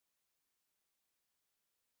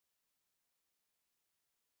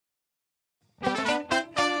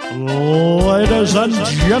Ladies and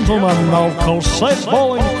gentlemen of Kilsyth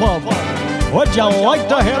Bowling Club, would you like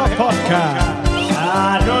to hear a podcast?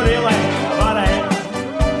 Not really, but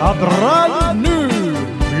A brand new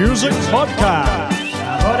music podcast.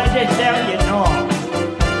 what I just tell you, no.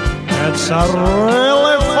 It's a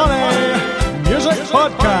really funny music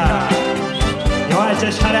podcast. You want to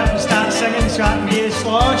just hurry up and start singing so I can be the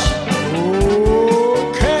slosh?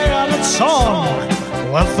 Okay, and it's on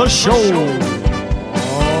with the show.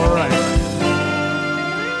 All right.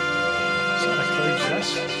 Sort of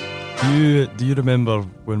clouds this. Do you remember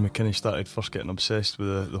when we kind of started first getting obsessed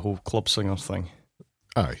with the whole club singer thing?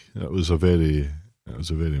 Aye, it was a very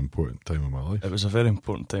important time in my life. It was a very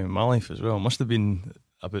important time in my life as well. It must have been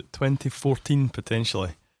about 2014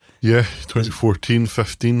 potentially. Yeah, 2014,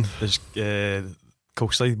 15. Is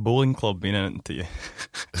Kilsyth Bowling Club been in it to you?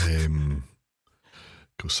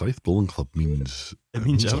 Kilsyth Bowling Club means It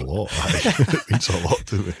means a everything. lot. Aye. It means a lot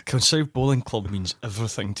to me. Kilsyth Bowling Club means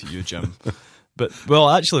everything to you, Jim. But, well,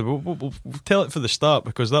 actually, we'll tell it for the start,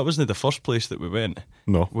 because that wasn't the first place that we went.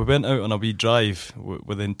 No, We went out on a wee drive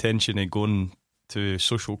with the intention of going to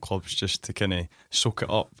social clubs just to kind of soak it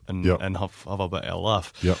up and, Yep. and have a bit of a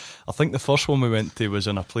laugh. Yep. I think the first one we went to was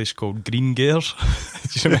in a place called Green Gares.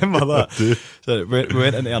 Do you remember that? do. So we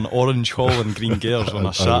went into an orange hall in Green Gares on I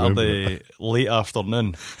a Saturday late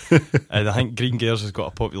afternoon. And I think Green Gares has got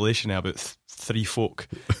a population of about 3 folk.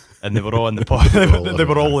 And they were all in the pub. They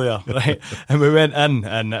were all there, right? And we went in,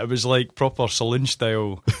 and it was like proper saloon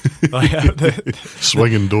style. Right?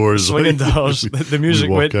 swinging doors. Swinging like, doors. The music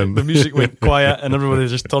we walk went. in. The music went quiet, and everybody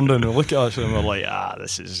just turned around and looked at us, and we're like,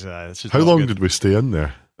 this is. How not long good." did we stay in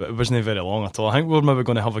there? But it wasn't very long at all. I think we were maybe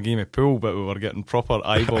going to have a game of pool, but we were getting proper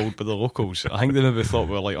eyeballed by the locals. I think they maybe thought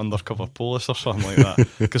we were like undercover police or something like that,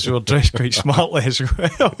 because we were dressed quite smartly as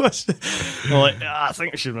well. We're like, I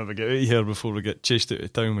think we should maybe get out of here before we get chased out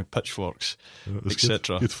of town with pitchforks, It was good.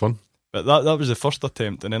 etc. Good fun. But that was the first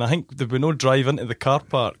attempt, and then I think there was no drive into the car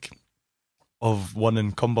park of one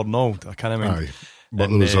in Cumbernauld. I can't remember. Aye, but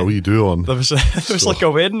And, there was a wee do on. There was like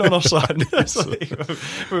a wedding on or something. It's like,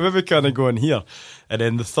 we maybe kind of going here. And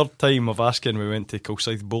then the third time of asking, we went to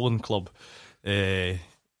Kilsyth Bowling Club, and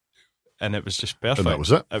it was just perfect. And that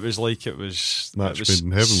was it. It was like it was Match made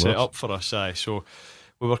in heaven, set lads. up for us. Aye. So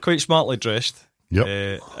we were quite smartly dressed.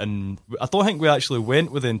 Yep. And I don't think we actually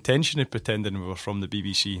went with the intention of pretending we were from the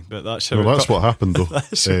BBC, but that's how. Well, it that's got- what happened though.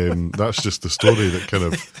 That's just the story that kind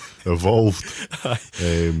of evolved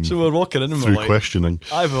So we're walking in and through we're like, questioning.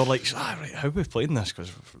 we were like, right, how are we playing this?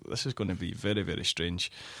 Because this is going to be very, very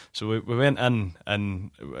strange. So we went in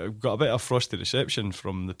and we got a bit of a frosty reception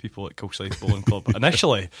from the people at Kilsyth Bowling Club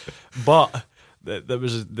initially, but there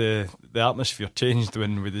was the atmosphere changed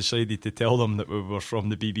when we decided to tell them that we were from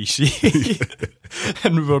the BBC,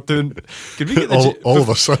 and we were doing. Could we get the All of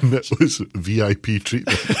a sudden, it was VIP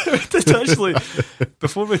treatment. actually,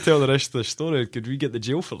 before we tell the rest of the story, could we get the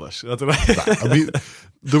jail for this? I don't know. I mean,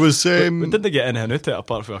 there was We didn't get anything out of it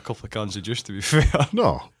apart from a couple of cans of juice, to be fair.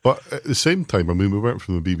 no, but at the same time, I mean, we weren't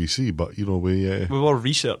from the BBC, but you know, we We were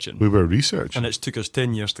researching. were researching. And it's took us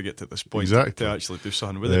 10 years to get to this point Exactly. to actually do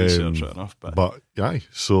something with the research, right enough. But Aye,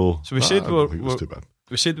 so we said I we don't were- think it was too bad.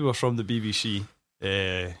 we said we were from the BBC.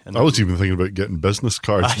 And I was even thinking about getting business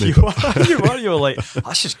cards made. you were like,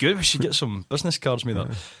 that's just good. We should get some business cards made up.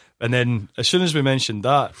 And then as soon as we mentioned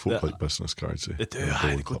that, Folk like business cards. they do, in the they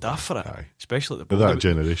bowling go club. daft for it, Aye. especially at the They're bowling. that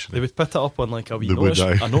generation. They would put it up on like a wee They would,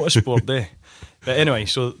 notice, aye. a notice board day. But anyway,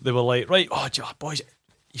 so they were like, right, boys,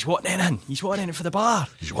 he's wanting in. He's wanting in for the bar.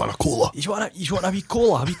 You want a cola? He's wanting a wee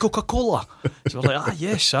cola, a wee Coca-Cola. So we're like,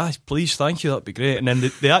 yes, please, thank you, that'd be great. And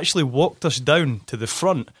then they actually walked us down to the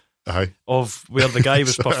front Aye. of where the guy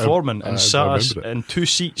was performing and I sat us remember it. in 2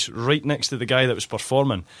 seats right next to the guy that was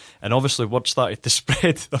performing. And obviously word started to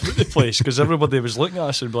spread about the place because everybody was looking at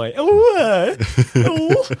us and be like, oh,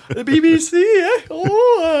 the BBC,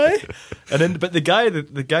 and then but the guy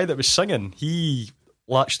that was singing, he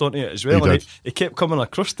latched onto it as well, He and did. he kept coming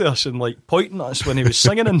across to us and like pointing at us when he was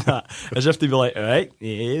singing in that, as if to be like, all right,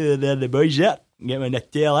 yeah, they're the boys yet, get me on the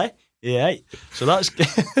telly. Yeah, right. So that's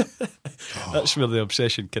where the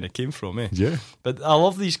obsession kind of came from, eh? Yeah. But I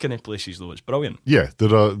love these kind of places, though. It's brilliant. Yeah,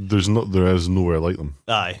 there is nowhere like them.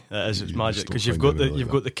 Aye, it is. It's You magic just because don't you've find got anything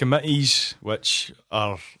like got the committees, which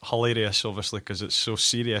are hilarious, obviously, because it's so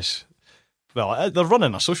serious. Well, they're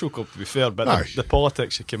running a social club, to be fair, but Aye. the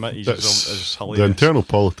politics of committees is The hilarious. internal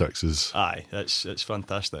politics is Aye, it's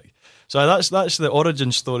fantastic. So that's the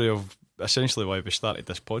origin story of essentially why we started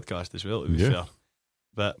this podcast as well, to be Yeah. fair.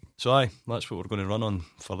 But so aye, that's what we're going to run on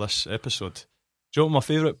for this episode. Do you know what my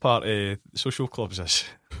favourite part of social clubs is?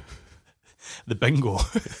 The bingo.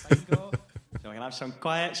 Bingo. So I'm Can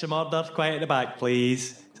I have some order, quiet at the back,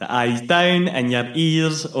 please. So eyes down and your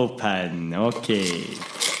ears open. Okay.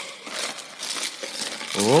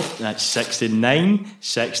 Oh, that's 69.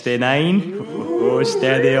 69. Oh,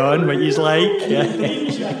 steady on, what you's like.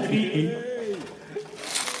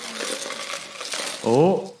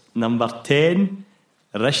 Oh, number 10.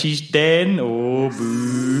 Rishi's den. Oh,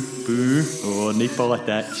 boo, boo. Oh, no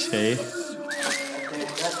politics, eh?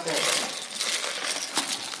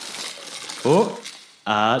 Oh,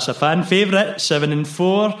 it's a fan favourite. 7 and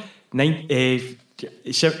 4.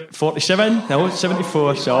 47. No,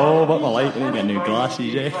 74. So, what am I like? I need to get new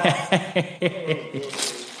glasses, eh?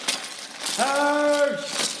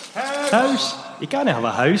 House. You can't have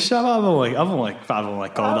a house. I've only called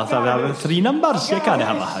it. I've had 3 numbers. You can't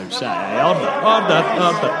have a house.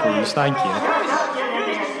 Order, please. Thank you.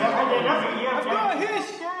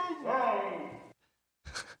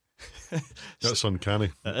 That's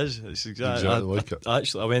uncanny. It is. It's exactly like it.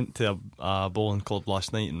 I went to a bowling club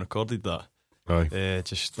last night and recorded that. Aye.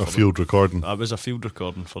 Just a field recording. It was a field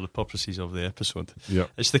recording for the purposes of the episode. Yeah.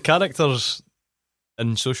 It's the characters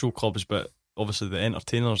in social clubs, but obviously the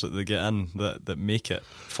entertainers that they get in that make it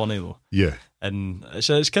funny though. Yeah. And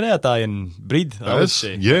it's kind of a dying breed, I would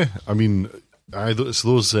say. Yeah. I mean, it's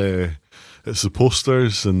those... it's the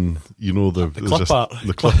posters and, you know, the clip art.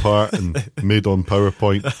 The clip art and made on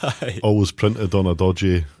PowerPoint, Aye. always printed on a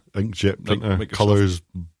dodgy inkjet printer, Microsoft. colours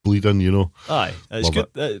bleeding, you know. Aye, it's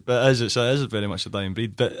Love good, but it is very much a dying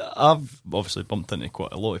breed. But I've obviously bumped into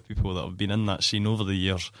quite a lot of people that have been in that scene over the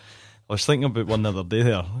years. I was thinking about one the other day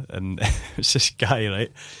there, and it's this guy,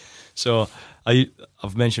 right? So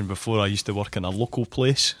I've mentioned before I used to work in a local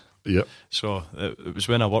place. Yep. So it was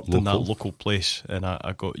when I worked in that local place and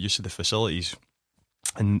I got used to the facilities.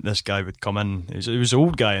 And this guy would come in. He was an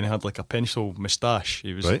old guy and he had like a pencil moustache.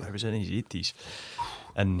 He was in his 80s.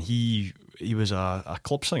 And he was a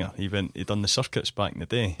club singer. He'd done the circuits back in the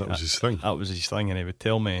day. That was his thing. That was his thing, and he would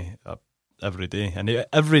tell me every day. And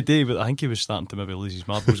every day, but I think he was starting to maybe lose his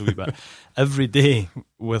marbles a wee bit. Every day,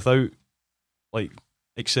 without like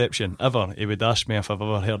exception ever, he would ask me if I've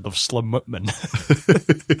ever heard of Slim Whitman.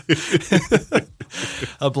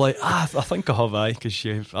 I'd be like, I think I have, because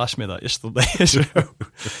you asked me that yesterday as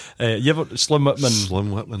well. Slim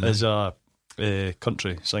Whitman is a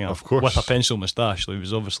country singer, of course, with a pencil moustache. So he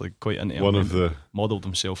was obviously quite into it. Modelled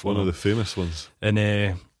himself. One of the famous ones. And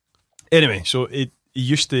anyway, so he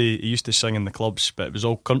used to sing in the clubs, but it was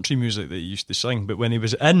all country music that he used to sing. But when he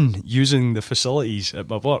was in using the facilities at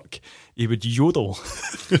my work, he would yodel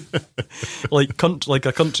like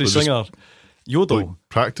a country singer. Yodel, like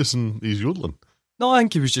practicing his yodeling. No, I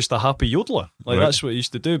think he was just a happy yodeler. That's what he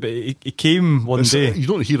used to do. But he came one day. You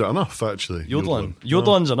don't hear it enough, actually.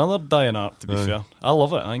 Yodeling's another dying art, to be fair. I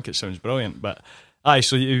love it. I think it sounds brilliant. But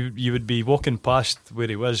so you would be walking past where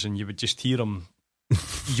he was, and you would just hear him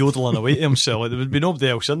yodeling away to himself. Like, there would be nobody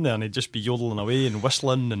else in there, and he'd just be yodeling away and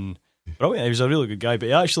whistling and brilliant. He was a really good guy. But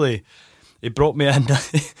he brought me in.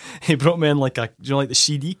 He brought me in like the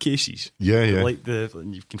CD cases. Yeah. Like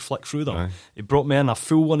you can flick through them. Aye. He brought me in a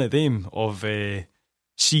full one of them of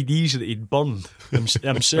CDs that he'd burned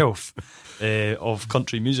himself of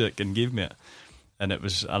country music, and gave me it. And it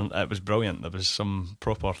was brilliant. There was some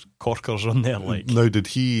proper corkers on there. Like, now,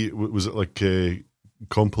 was it like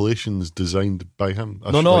compilations designed by him?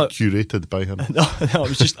 No, curated by him. No, it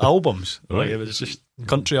was just albums. Right? It was just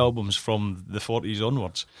country albums from the 40s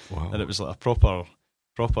onwards. Wow. And it was like a proper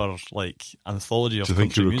like anthology of country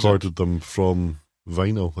music. Do you think he recorded them from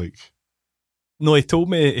vinyl? Like, no, he told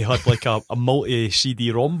me he had like a multi-CD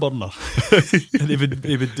ROM burner, and he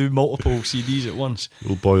would do multiple CDs at once.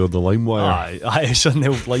 Old boy on the LimeWire. Aye, it's on the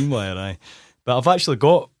old LimeWire. Aye, but I've actually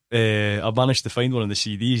got. I managed to find one of the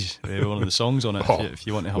CDs, one of the songs on it. If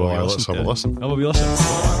you want to have a listen. Let's have a listen. Have a wee listen.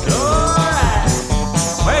 Alright,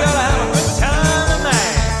 we're gonna have a good time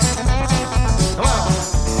tonight. Come on.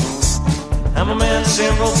 I'm a man of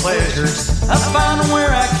several pleasures. I find them where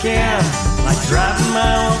I can, like driving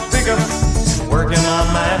my own pickup, working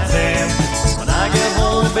on my tan. When I get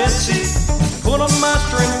home to Betsy, put on my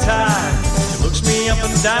string tie. She looks me up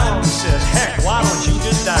and down and says, heck, why don't you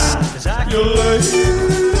just die? 'Cause I can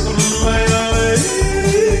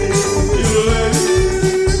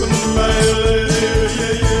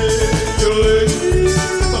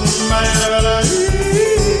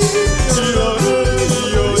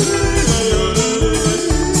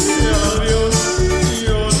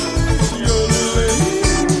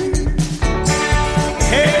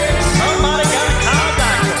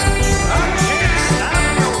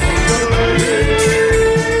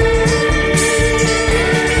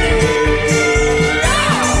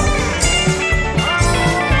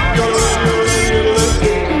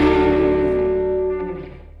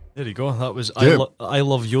was Yeah. I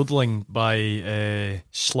Love Yodeling by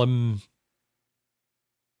Slim.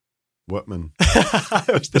 Whitman.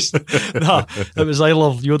 It was just, no, it was I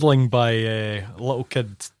Love Yodeling by Little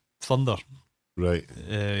Kid Thunder. Right.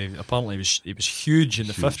 Apparently, he was huge in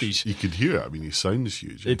the Huge. 50s. You could hear it. I mean, he sounds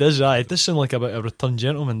huge. He does, aye. He does sound like a bit of a returned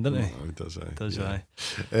gentleman, doesn't he? Oh, he does, aye. Does, yeah.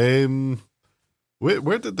 aye.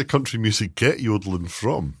 Where did the country music get yodeling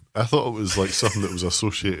from? I thought it was like something that was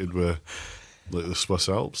associated with like the Swiss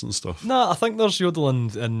Alps and stuff. No, I think there's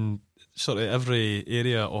yodeling in sort of every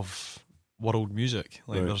area of world music.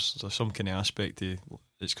 Like Right. there's some kind of aspect to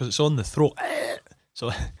it's because it's on the throat. So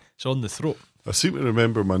it's on the throat. I seem to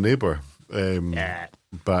remember my neighbour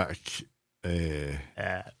back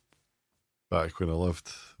back when I lived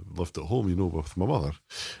at home, you know, with my mother.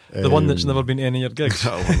 The one that's never been to any of your gigs.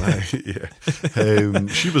 That one, aye, yeah.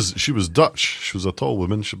 She was Dutch. She was a tall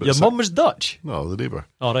woman. She was Your about mum was Dutch. No, the neighbour.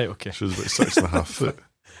 Oh right, okay. She was about 6.5 foot.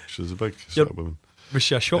 She was a big sort of woman. Was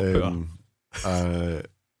she a shot putter?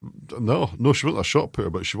 No, she wasn't a shot putter,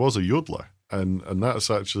 but she was a yodeler, and that's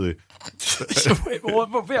actually So wait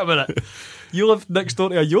a minute. You lived next door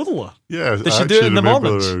to a yodeler. yeah. Did I she do it in the remember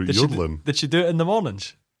mornings? her Did yodeling. Did she do it in the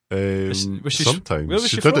mornings? was she- Sometimes where was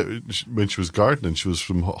she she did from? it when she was gardening. She was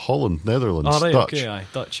from Holland, Netherlands, Oh right, Dutch. okay, aye,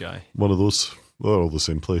 Dutch, aye. One of those. They're all the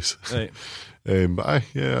same place. Right. But aye,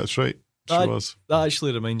 yeah, that's right. She Aye. was. That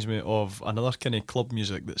actually reminds me of another kind of club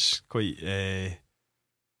music that's quite.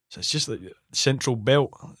 So it's just like Central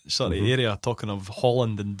Belt sort of area. Talking of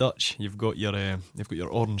Holland and Dutch, you've got your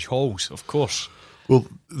Orange Halls, of course. Well,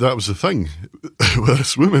 that was the thing with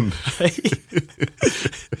this woman.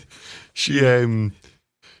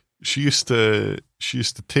 She used to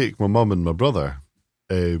take my mum and my brother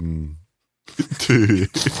to.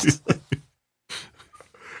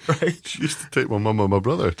 Right. She used to take my mum and my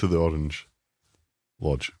brother to the Orange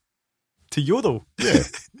Lodge. To yodel. Yeah,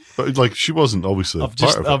 but like she wasn't obviously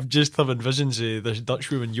part of it. I've just having visions of this Dutch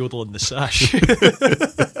woman yodeling the sash.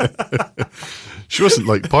 She wasn't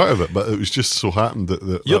like part of it, but it was just so happened that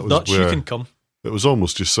You're that was Dutch, where you can come. it was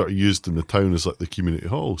almost just sort of used in the town as like the community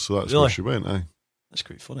hall. So that's where Really? she went. Aye. That's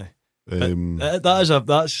quite funny. That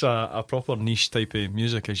That's a proper niche type of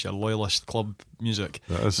music, is your loyalist club music.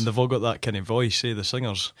 is. And they've all got that kind of voice, the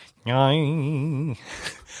singers. You'll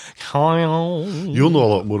know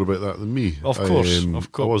a lot more about that than me. Of course,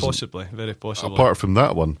 I wasn't- possibly, very possibly. Apart from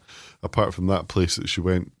that place that she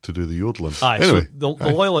went to do the yodeling. Aye, Anyway, so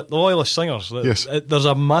the loyalist singers. Yes. There's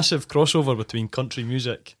a massive crossover between country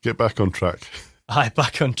music. get back on track. Aye,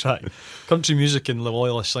 back on track. Country music and the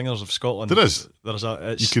loyalist singers of Scotland. There is. There's a. You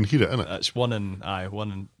It's, can hear it, innit? it's one and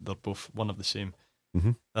they're both one of the same.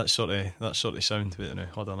 Mhm. That sort of sound. Wait now,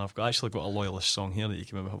 hold on. I've actually got a loyalist song here that you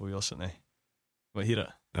can maybe have a wee listen to. Want to hear it?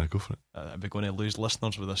 Go for it. I'd be going to lose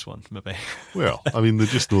listeners with this one, maybe. Well, I mean, they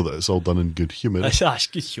just know that it's all done in good humour. That's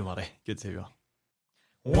good humour, eh? Good to hear.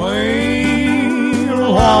 Way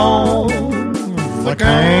along the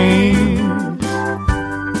cane.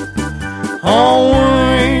 Oh,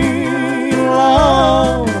 way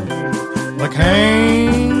along the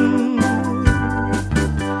cane.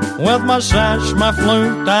 With my sash, my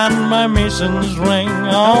flute, and my mason's ring.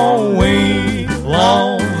 Oh, way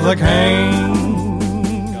along the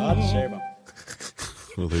cane. God save it.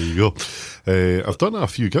 Well, there you go. I've done a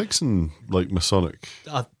few gigs in like Masonic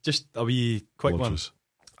Just a wee quick one. lodges.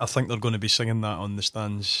 I think they're going to be singing that on the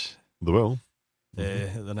stands They will.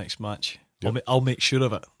 at the next match. Yep. I'll make sure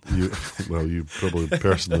of it. You probably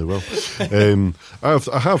personally will.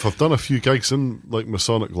 I've done a few gigs in like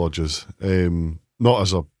Masonic lodges, not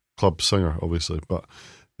as a club singer, obviously, but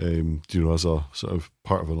as a sort of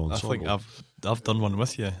part of an I ensemble. think I've done one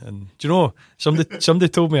with you, and do you know somebody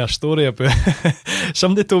told me a story about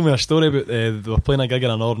they were playing a gig in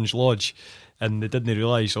an Orange Lodge, and they didn't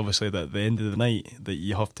realise obviously that at the end of the night that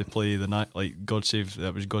you have to play the night like God Save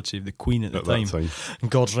the Queen at the At that time.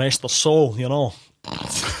 and God rest their soul, you know.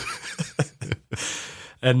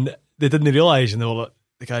 And they didn't realise, and they were like,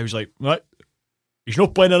 the guy was like, right, he's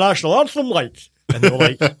not playing the national anthem, like. And they were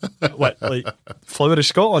like, what, like Flower of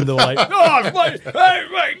Scotland? They were like, oh,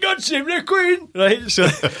 right, God Save the Queen, right?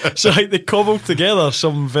 So like they cobbled together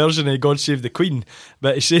some version of God Save the Queen,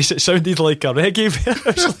 but it says it sounded like a reggae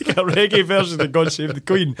version of God Save the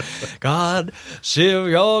Queen. God save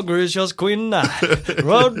your gracious Queen, and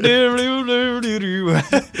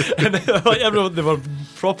like everyone, they were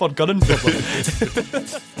proper gunning for them.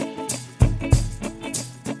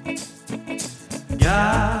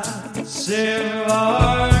 God save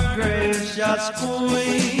our gracious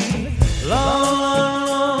Queen,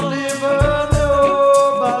 long live her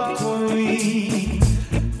noble Queen.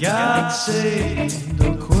 God save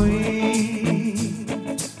the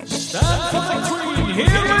Queen. Stand for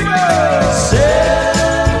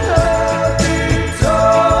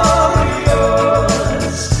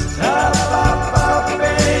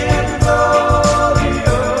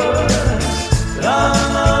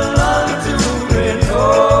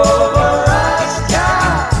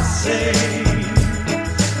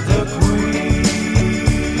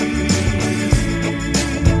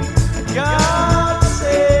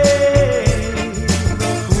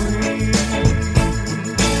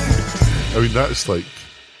mean, that's like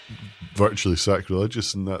virtually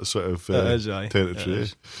sacrilegious in that sort of It is, aye. territory. It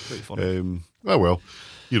is. Pretty funny. Oh well,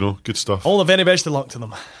 good stuff. All the very best of luck to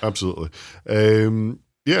them. Absolutely.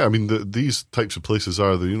 Yeah, I mean, these types of places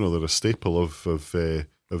are they're a staple of the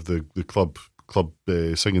club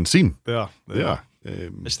singing scene. They are. Yeah.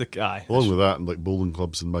 It's the aye. Along with that, and like bowling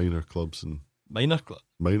clubs and minor clubs and Minor club.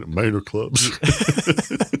 minor clubs.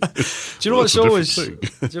 Do you know what's That's a always?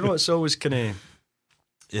 different Do you know what's always kind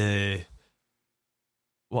of?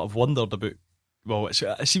 What I've wondered about. Well, it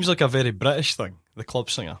seems like a very British thing. The club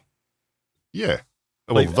singer. Yeah.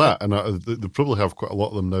 Well, Like, that, and they probably have quite a lot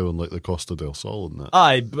of them now on like the Costa del Sol and that.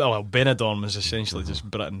 Aye, well, Benidorm is essentially just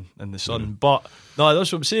Britain in the sun. But no,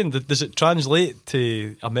 that's what I'm saying. Does it translate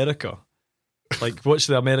to America? Like, what's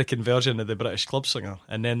the American version of the British club singer?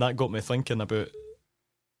 And then that got me thinking about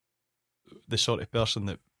the sort of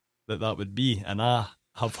person that would be. And I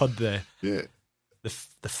have had the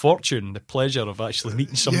fortune, the pleasure of actually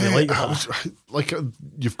meeting somebody like that.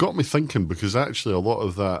 You've got me thinking, because actually a lot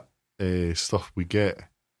of that stuff we get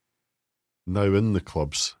now in the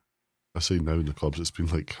clubs. I say now in the clubs, it's been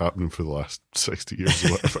like happening for the last 60 years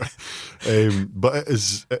or whatever. But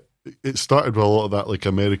it started with a lot of that like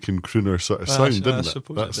American crooner sort of sound, didn't it?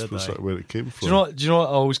 That's sort of where it came from. Do you know what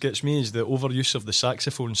always gets me is the overuse of the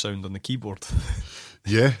saxophone sound on the keyboard.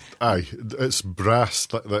 Yeah, aye. It's brass,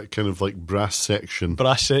 that kind of like brass section.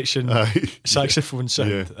 Brass section, Aye. saxophone sound.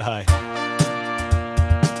 Yeah. Aye.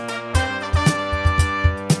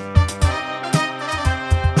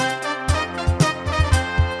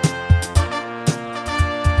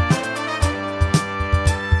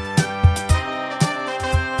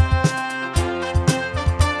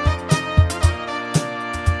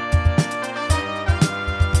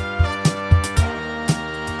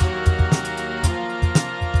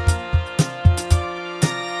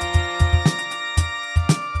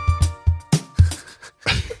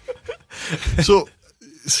 So,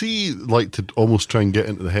 see, like to almost try and get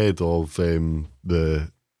into the head of the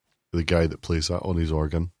guy that plays that on his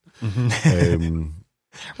organ.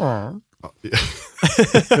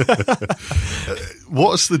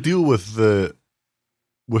 What's the deal with the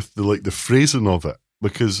like the phrasing of it?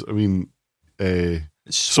 Because I mean,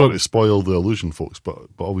 sorry to spoil the illusion, folks, but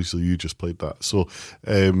obviously you just played that. So,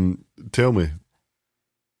 tell me.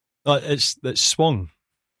 It's swung.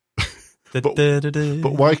 But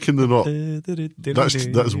why can they not?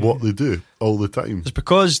 That's what they do all the time. It's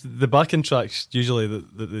because the backing tracks usually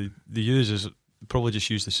that they use is probably just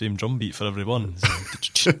use the same drum beat for every one.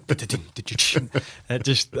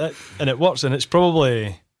 And it works, and it's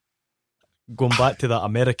probably going back to that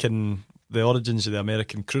the origins of the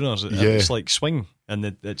American crooners. It's like swing, and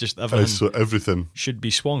it just everything. So everything should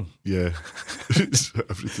be swung. Yeah,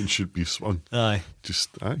 everything should be swung. Aye,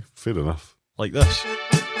 fair enough. Like this.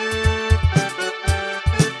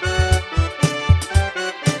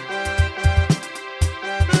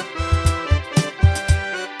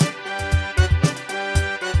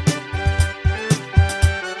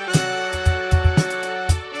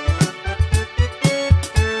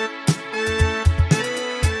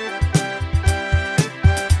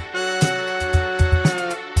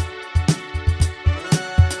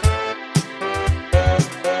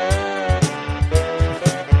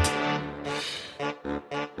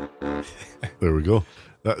 There we go.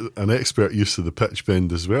 An expert use of the pitch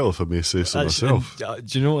bend as well, if I may say so myself.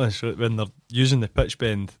 Do you notice when they're using the pitch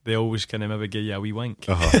bend, they always kind of maybe give you a wee wink.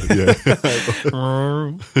 Yeah.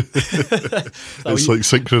 It's like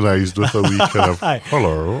synchronised with a wee kind of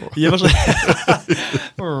hello. You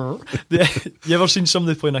ever seen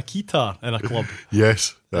somebody playing a guitar in a club?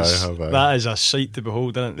 Yes, I have. That is a sight to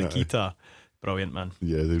behold, isn't it? The guitar. Brilliant, man.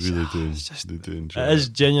 Yeah, they really do. They do enjoy it. It is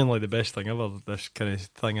genuinely the best thing ever, this kind of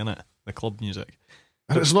thing, innit? The club music.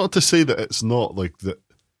 And it's not to say that it's not like that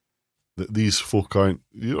these folk aren't,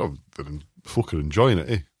 folk are enjoying it,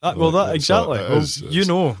 eh? Exactly.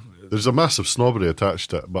 There's a massive snobbery attached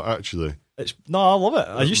to it, but actually, I love it.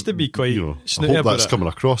 I used to be quite snooty I hope about that's it. coming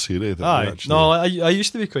across here, eh? I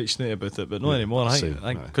used to be quite snooty about it, but not anymore. I think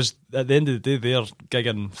because at the end of the day, they're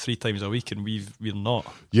gigging 3 times a week, and we're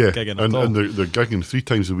not. Gigging at all. And they're gigging 3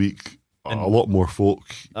 times a week. A lot more folk,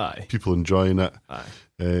 people enjoying it.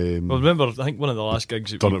 Well, remember, I think one of the last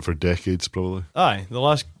gigs done it for decades, probably. The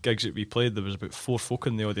last gigs that we played, there was about 4 folk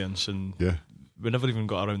in the audience, and we never even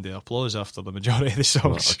got around to applause after the majority of the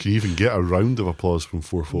songs. Can you even get a round of applause from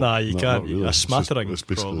 4 folk? Nah, you can't. Really. A smattering, it's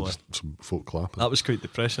basically probably. Just some folk clapping. That was quite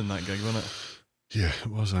depressing, that gig, wasn't it? Yeah,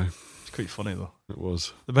 it was. It's quite funny though. It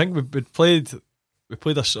was. I think we played what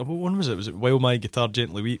one was it? Was it While My Guitar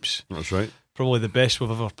Gently Weeps? That's right. Probably the best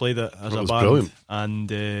we've ever played it as a band. Brilliant.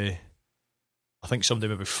 And I think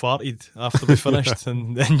somebody maybe farted after we finished,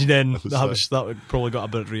 and then that would probably got a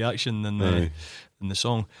bit of reaction in the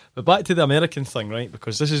song. But back to the American thing, right?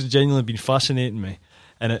 Because this has genuinely been fascinating me,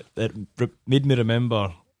 and it made me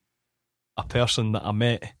remember a person that I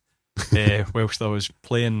met whilst I was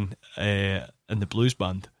playing in the blues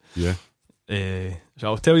band. Yeah. So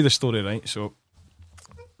I'll tell you the story, right? So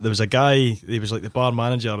there was a guy, he was like the bar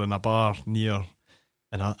manager in a bar near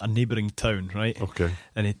in a neighbouring town, right? Okay.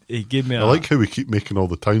 And he gave me I like how we keep making all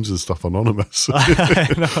the towns and stuff anonymous.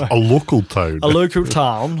 A local town. A local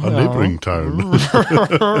town. A neighbouring town.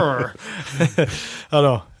 I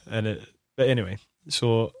know. But anyway,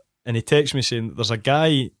 and he texts me saying there's a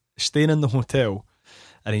guy staying in the hotel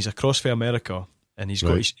and he's across from America and he's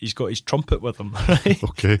got his trumpet with him, right?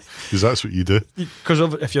 Okay, because that's what you do. Because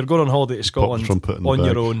if you're going on holiday to Scotland on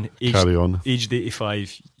your own, aged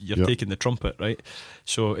 85, you're taking the trumpet, right?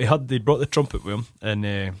 So he brought the trumpet with him,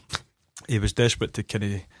 and he was desperate to kind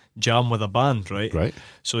of jam with a band, right? Right.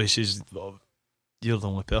 So he says, "You're the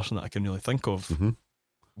only person that I can really think of. Mm-hmm.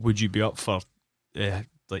 Would you be up for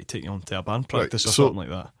like taking on to a band practice or something like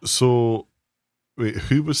that?" So, wait,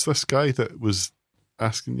 who was this guy that was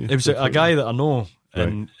asking you? It was a guy that I know,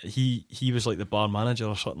 and he was like the bar manager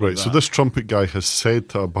or something. Right, like that. so this trumpet guy has said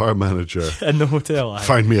to a bar manager in the hotel,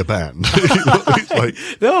 find me a band. Put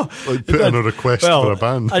in a request for a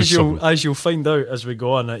band. As you'll find out as we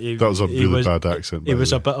go on, that was a really bad accent. He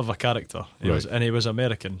was a bit of a character, he was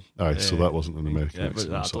American. Aye, so that wasn't an American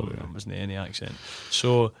accent. I don't know, it wasn't any accent.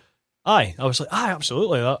 So, I was like,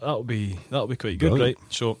 absolutely, that'll be quite good, right?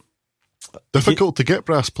 So. Difficult to get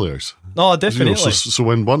brass players. No, definitely. So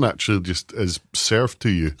when one actually just is served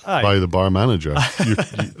to you by the bar manager,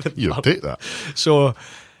 you take that. So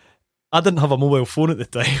I didn't have a mobile phone at the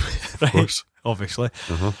time, right? Of course. Obviously.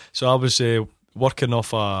 So I was working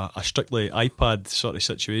off a strictly iPad sort of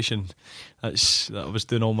situation. I was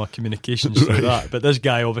doing all my communications through that. But this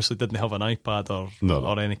guy obviously didn't have an iPad or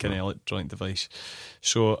any kind of electronic device.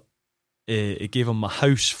 So he gave him my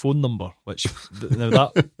house phone number, which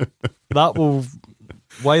now that will,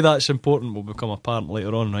 why that's important will become apparent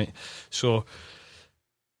later on, right? So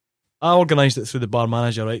I organised it through the bar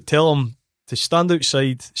manager, right? Tell him to stand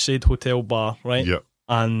outside said hotel bar, right? Yep.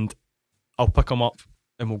 And I'll pick him up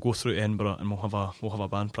and we'll go through to Edinburgh and we'll have a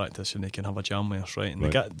band practice and they can have a jam with us, right? And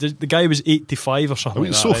the guy was 85 or something.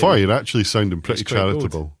 Like that, so far you're actually sounding pretty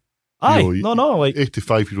charitable. Aye, like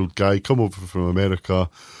 85-year-old guy come over from America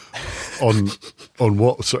on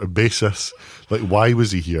what sort of basis? Like, why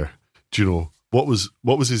was he here? Do you know what was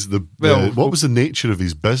the nature of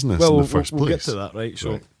his business in the first place? We'll get to that, right?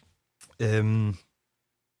 So,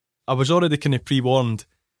 I was already kind of pre-warned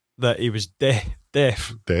that he was deaf.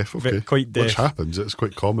 Okay, quite deaf, which happens. It's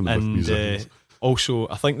quite common with musicians. Also,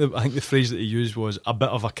 I think the phrase that he used was a bit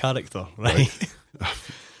of a character, right?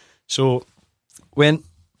 So,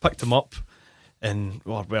 picked him up, and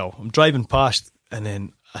I'm driving past, and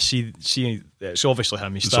then I see it's obviously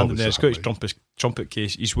him. He's standing there. He's got his trumpet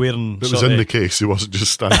case. He's wearing. It was in the case. He wasn't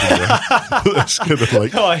just standing there. It's kind of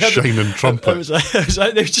like shining trumpet. He was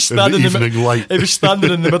just standing in the evening light. He was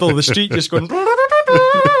standing in the middle of the street, just going.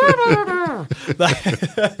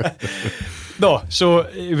 No, so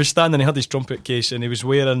he was standing. He had his trumpet case, and he was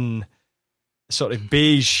wearing sort of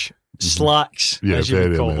beige slacks, as you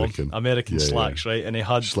would call them, American slacks, right? And he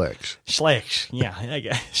had slacks. Yeah, I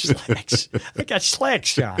got slacks. I got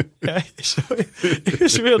slacks, yeah. So he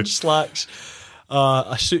was wearing slacks,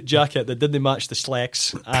 a suit jacket that didn't match the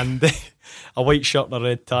slacks, and a white shirt and a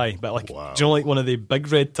red tie. But do you know, like one of the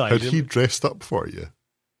big red ties? Had he dressed up for you?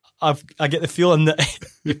 I get the feeling that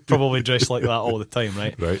he probably dressed like that all the time,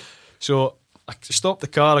 right? Right. So I stopped the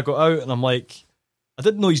car. I got out, and I'm like, I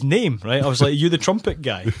didn't know his name, right? I was like, "Are you the trumpet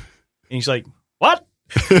guy?" And he's like, "What?"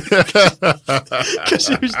 Because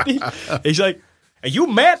he was deep. He's like, "Are you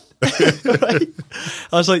Matt?" Right?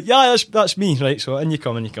 I was like, "Yeah, that's me." Right. So in you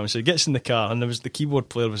come. So he gets in the car, and the keyboard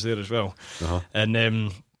player was there as well.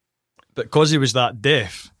 And but because he was that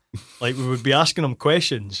deaf, like we would be asking him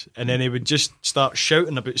questions, and then he would just start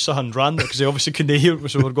shouting about something random because he obviously couldn't hear.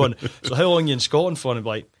 So we're going, "So how long are you in Scotland for?" And he'd be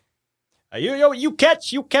like, You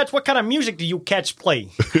cats, what kind of music do you cats play?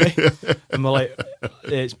 And we're like,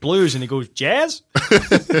 it's blues, and he goes, jazz?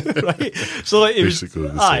 Right? So like it was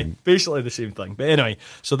basically the same thing. But anyway,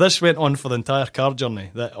 so this went on for the entire car journey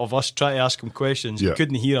of us trying to ask him questions. He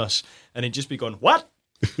couldn't hear us, and he'd just be going, what?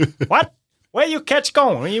 What? Where you cats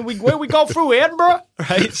going? Where we go through Edinburgh?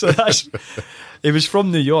 Right? So it was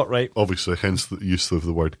from New York, right? Obviously, hence the use of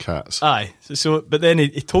the word cats. Aye. So but then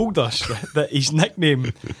he told us that his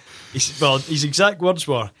nickname, his exact words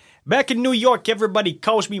were, back in New York, everybody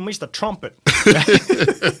calls me Mr. Trumpet.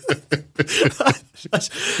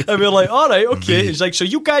 And we're like, all right, okay. He's like, so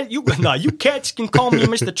you cats can call me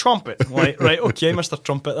Mr. Trumpet. Right, okay, Mr.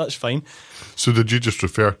 Trumpet, that's fine. So did you just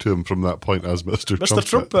refer to him from that point as Mr. Mr.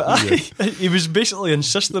 Trumpet? Yeah. He was basically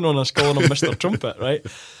insisting on us calling him Mr. Trumpet, right?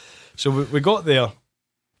 So we got there,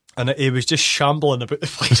 and he was just shambling about the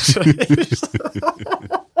place.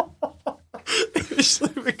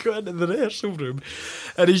 We go into the rehearsal room,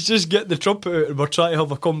 and he's just getting the trumpet out, and we're trying to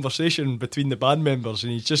have a conversation between the band members,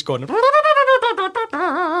 and he's just going, and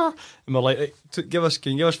we're like, hey, can you give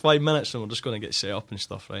us 5 minutes, and we're just going to get set up and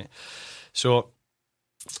stuff, right? So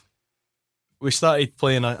we started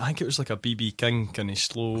playing, I think it was like a B.B. King kind of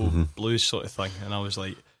slow blues sort of thing, and I was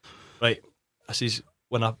like, right, I says,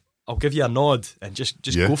 I'll give you a nod and just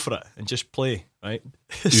go for it and just play, right?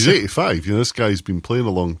 He's 85, this guy's been playing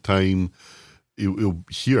a long time. He'll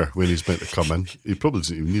hear when he's meant to come in. He probably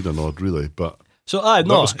doesn't even need a nod, really. But so that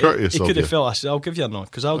was courteous he of could you. have felt, I said, I'll give you a nod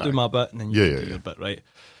because I'll do my bit and then you do your bit, right?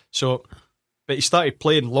 So, but he started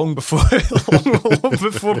playing long before long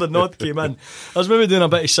before the nod came in. I was maybe doing a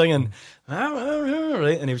bit of singing,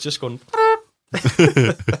 right, and he was just going.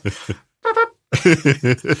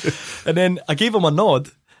 And then I gave him a nod,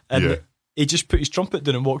 and he just put his trumpet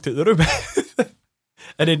down and walked out the room.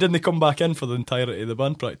 And he didn't come back in for the entirety of the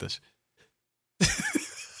band practice.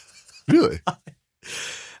 Really?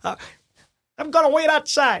 I'm gonna wait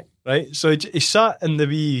outside, right? So he sat in the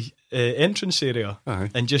wee entrance area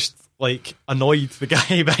and just like annoyed the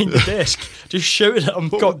guy behind the desk, just shouted at him.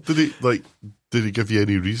 Did he give you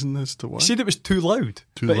any reason as to why? He said it was too loud,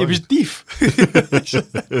 Too but loud. it was deaf.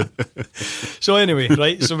 So anyway,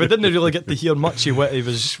 right? So we didn't really get to hear much of what he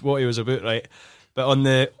was about, right? But on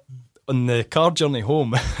the car journey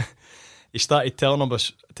home, he started telling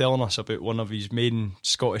us about one of his main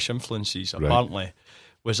Scottish influences. Right. Apparently,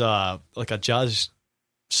 was a jazz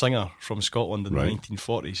singer from Scotland in the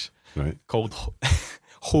 1940s, right, called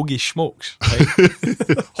Hoagie Smokes. Right?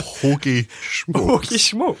 Hoagie Smokes. Hoagie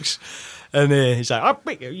Smokes, and he's like,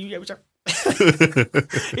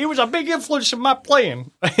 he was a big influence in my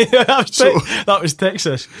playing. That was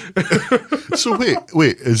Texas. So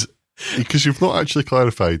wait, is because you've not actually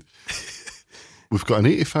clarified. We've got an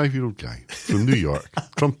 85-year-old guy from New York,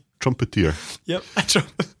 trumpeter. Yep,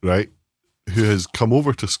 right, who has come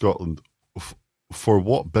over to Scotland for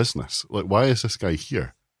what business? Like, why is this guy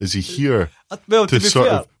here? Is he here well, to be sort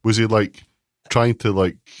fair, of? Was he like trying to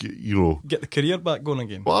get the career back going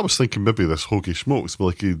again? Well, I was thinking maybe this Hoagie Smokes, but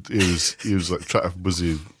like he was like trying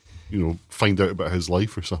to find out about his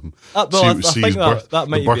life or something. I think that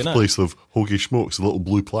might the have been birthplace of Hoagie Smokes, the little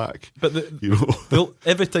blue plaque. But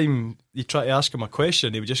every time you try to ask him a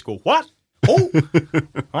question, he would just go, "What? Oh,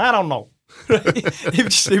 I don't know." he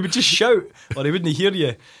would just shout, or he wouldn't hear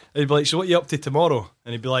you. He'd be like, "So what are you up to tomorrow?"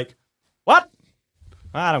 And he'd be like, "What?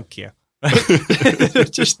 I don't care."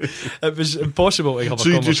 It was impossible to have a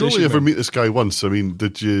conversation. Did you only ever meet this guy once? I mean,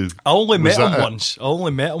 did you? I only met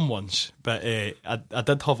him once, but I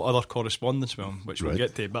did have other correspondence with him, which we'll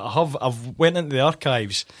get to. But I've went into the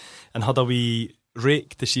archives and had a wee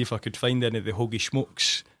rake to see if I could find any of the Hoagie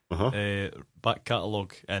Smokes back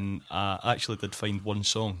catalogue, and I actually did find one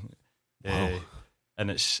song. Wow.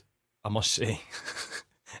 And it's, I must say,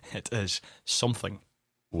 it is something.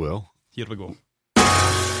 Well, here we go.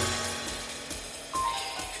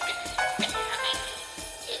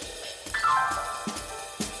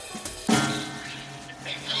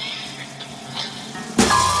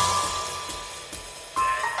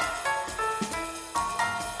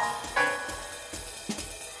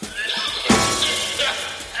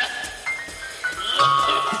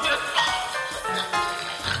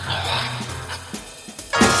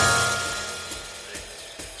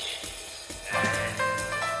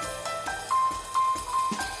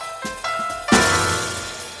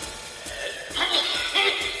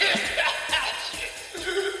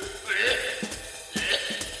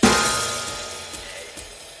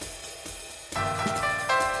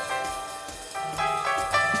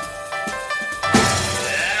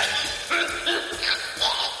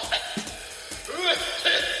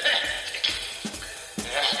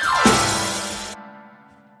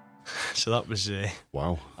 So that was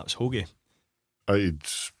wow. That was Hoagie.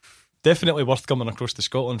 Definitely worth coming across to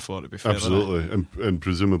Scotland for, to be fair. Absolutely. And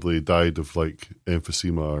presumably died of like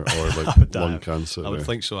emphysema or like lung cancer. I would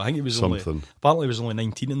think so. I think he was something. Apparently he was only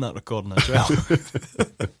 19 in that recording as well.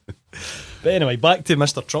 But anyway, back to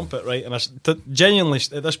Mr. Trumpet, right? And I genuinely,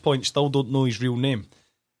 at this point, still don't know his real name.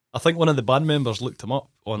 I think one of the band members looked him up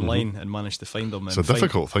online and managed to find him. It's a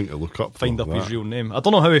difficult thing to look up. Find up his real name. I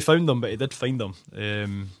don't know how he found him, but he did find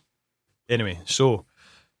him. Anyway, so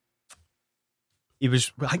I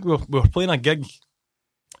think we were playing a gig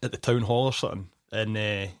at the town hall or something, and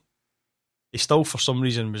he still for some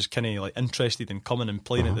reason was kind of like interested in coming and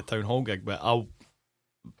playing at the town hall gig, but I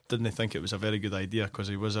didn't think it was a very good idea because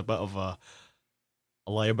he was a bit of a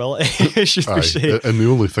liability, should we say. And the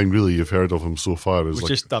only thing really you've heard of him so far is was like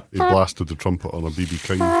just that he blasted the trumpet on a BB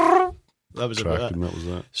King that was track, about it. and that was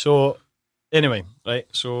that. So anyway, right,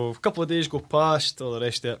 so a couple of days go past, all the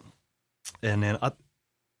rest of it, and then I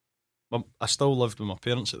still lived with my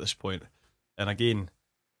parents at this point, and again,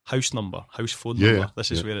 house phone number.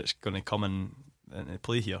 This is where it's going to come in into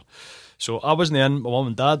play here. So I wasn't in, my mum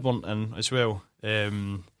and dad weren't in as well,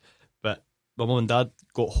 but my mum and dad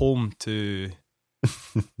got home to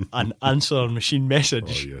an answer machine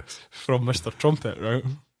message from Mr. Trumpet, right?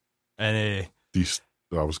 And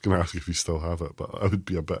I was going to ask if you still have it, but I would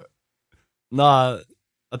be a bit. Nah,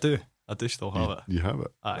 I do still have it. You have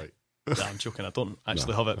it? Aye. Right. Nah, I'm joking, I don't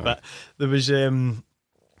actually have it, but there was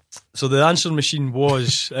so the answering machine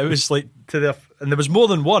was it was like and there was more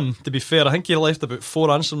than one, to be fair. I think he left about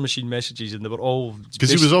 4 answering machine messages, and they were all because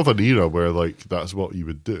he was of an era where like that's what you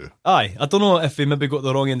would do. Aye, I don't know if he maybe got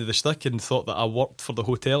the wrong end of the stick and thought that I worked for the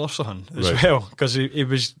hotel or something as well, because he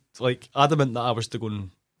was like adamant that I was to go and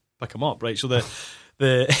pick him up, right? So the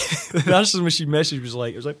the answering machine message was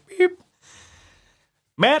like, it was like, beep.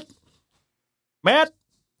 Matt,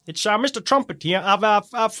 it's Mr. Trumpet here.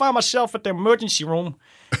 I've found myself at the emergency room,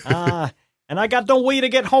 and I got no way to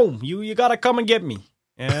get home. You got to come and get me.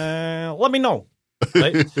 Let me know.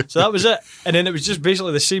 Right? So that was it. And then it was just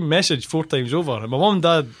basically the same message 4 times over. And my mum and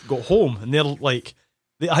dad got home, and they're like,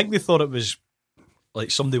 I think they thought it was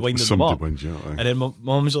like somebody winding them up. Winds you out, and then my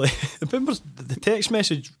mum was like, remember the text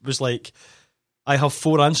message was like, I have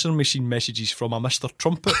 4 answering machine messages from a Mr.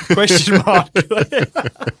 Trumpet ?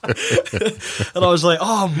 And I was like,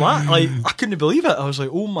 oh man, like I couldn't believe it. I was like,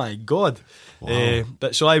 oh my god. Wow.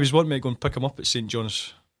 But so I was wanting me to go and pick him up at St.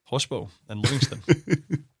 John's Hospital in Livingston.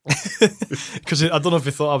 Because I don't know if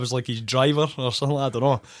he thought I was like his driver or something. I don't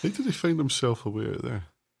know. How did he find himself away out there?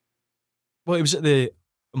 Well, he was at the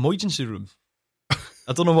emergency room.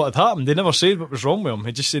 I don't know what had happened. They never said what was wrong with him.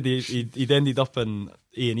 He just said he'd ended up in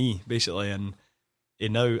A&E basically, and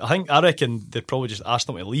I reckon they probably just asked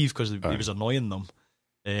him to leave because he was annoying them,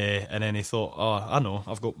 and then he thought, oh, I know,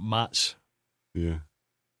 I've got Matt's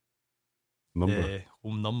number,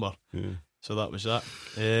 home number. Yeah. So that was that.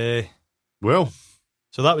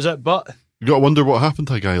 So that was it. But you got to wonder what happened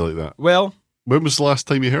to a guy like that. Well, when was the last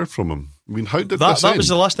time you heard from him? I mean, how did that end? was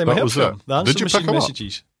the last time I heard from him. The answer did you machine pick him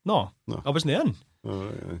messages. No, I wasn't in. Oh,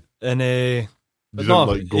 right. And you but didn't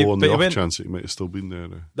no, go on the off went, chance that he might have still been there.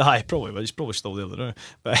 Aye, probably. He's probably still there now.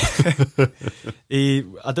 But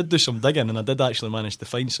I did do some digging, and I did actually manage to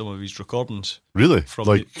find some of his recordings. Really? From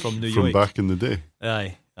New York. From back in the day?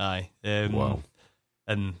 Aye. Wow.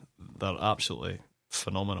 And they're absolutely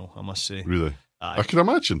phenomenal, I must say. Really? Aye. I can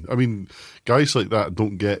imagine. I mean, guys like that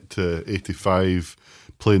don't get to 85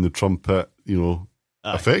 playing the trumpet,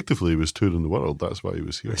 effectively he was touring the world. That's why he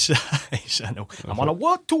was here. I know. I'm on a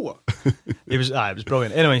world tour. It was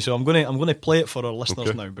brilliant. Anyway, so I'm gonna play it for our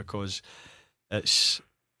listeners now because it's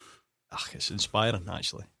inspiring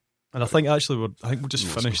actually. And I think actually we'll just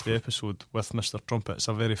finish the episode with Mr. Trumpet. It's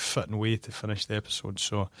a very fitting way to finish the episode.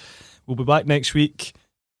 So we'll be back next week.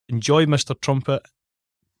 Enjoy Mr. Trumpet.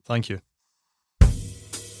 Thank you.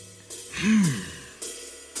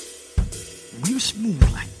 Real smooth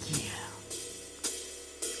like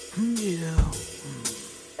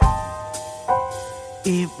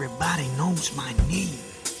Everybody knows my name.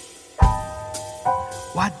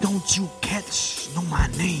 Why don't you cats know my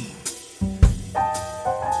name?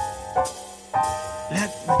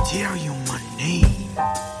 Let me tell you my name.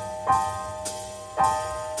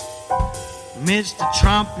 Mr.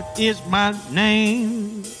 Trumpet is my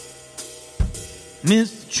name.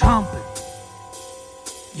 Mr. Trumpet,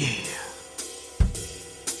 yeah.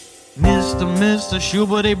 Mr.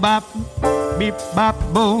 Shubity Bop, Beep Bop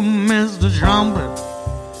Boom, Mr. Trumpet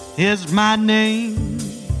is my name.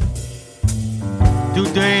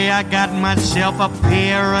 Today I got myself a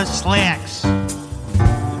pair of slacks.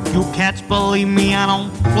 You cats believe me, I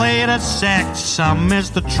don't play the sax. I'm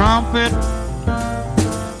Mr. Trumpet.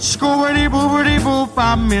 Scoobity boobity boop,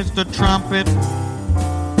 I'm Mr. Trumpet.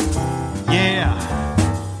 Yeah.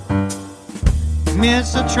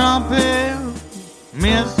 Mr. Trumpet,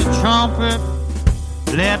 Mr. Trumpet,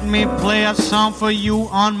 let me play a song for you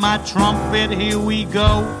on my trumpet. Here we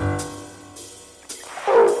go.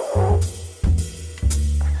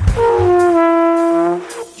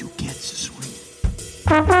 You get to swing.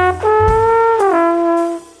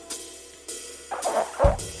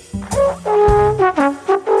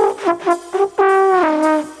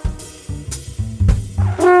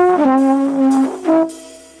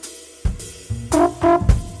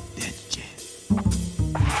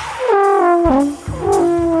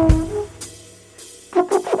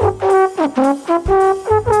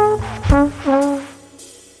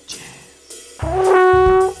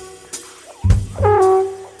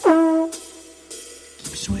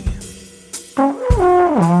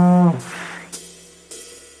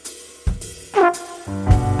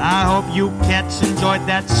 I hope you cats enjoyed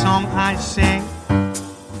that song I sang.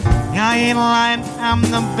 I ain't lying, I'm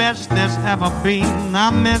the best there's ever been.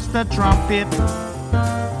 I'm Mr. Trumpet.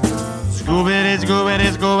 Scoobity, scoobity,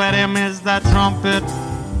 scoobity, Mr. Trumpet.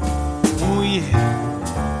 Oh yeah.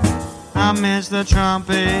 I'm Mr.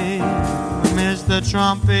 Trumpet, Mr.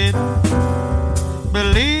 Trumpet.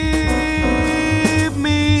 Believe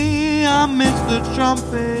me, I'm Mr.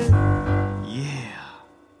 Trumpet. Yeah.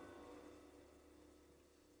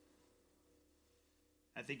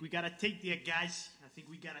 I think we got a take there, guys. I think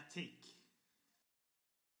we got a take.